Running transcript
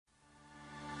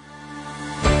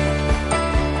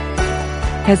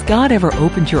Has God ever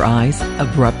opened your eyes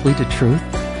abruptly to truth,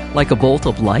 like a bolt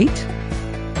of light?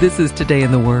 This is Today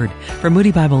in the Word from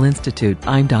Moody Bible Institute.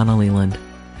 I'm Donna Leland.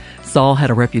 Saul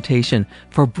had a reputation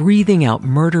for breathing out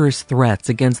murderous threats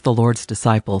against the Lord's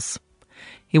disciples.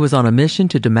 He was on a mission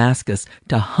to Damascus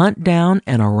to hunt down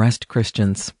and arrest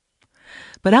Christians.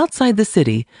 But outside the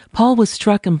city, Paul was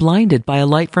struck and blinded by a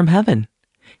light from heaven.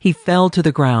 He fell to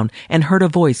the ground and heard a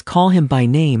voice call him by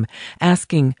name,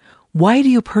 asking, "Why do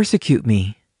you persecute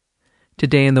me?"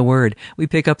 Today in the Word, we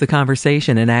pick up the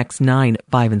conversation in Acts 9,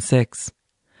 5 and 6.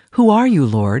 "Who are you,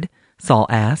 Lord?" Saul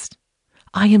asked.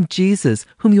 "I am Jesus,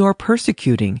 whom you are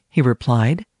persecuting," he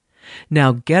replied.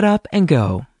 "Now get up and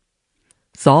go."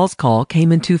 Saul's call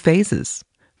came in two phases.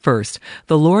 First,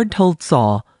 the Lord told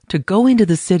Saul to go into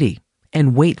the city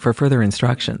and wait for further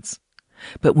instructions.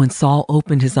 But when Saul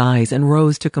opened his eyes and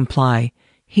rose to comply,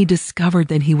 he discovered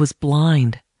that he was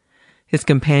blind. His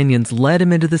companions led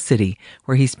him into the city,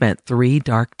 where he spent 3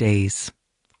 dark days.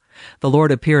 The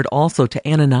Lord appeared also to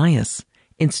Ananias,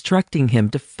 instructing him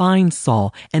to find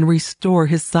Saul and restore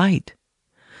his sight.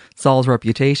 Saul's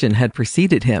reputation had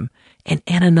preceded him, and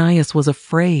Ananias was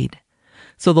afraid.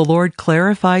 So the Lord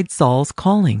clarified Saul's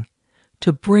calling,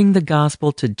 to bring the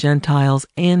gospel to Gentiles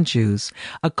and Jews,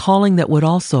 a calling that would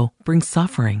also bring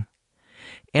suffering.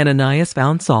 Ananias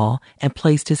found Saul and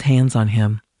placed his hands on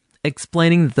him,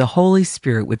 explaining that the Holy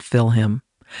Spirit would fill him.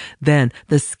 Then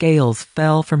the scales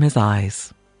fell from his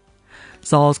eyes.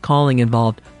 Saul's calling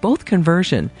involved both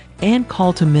conversion and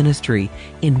call to ministry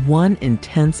in one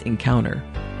intense encounter.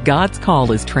 God's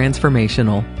call is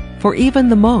transformational for even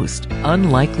the most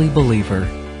unlikely believer.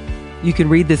 You can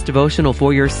read this devotional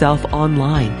for yourself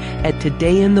online at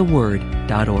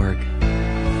todayintheword.org.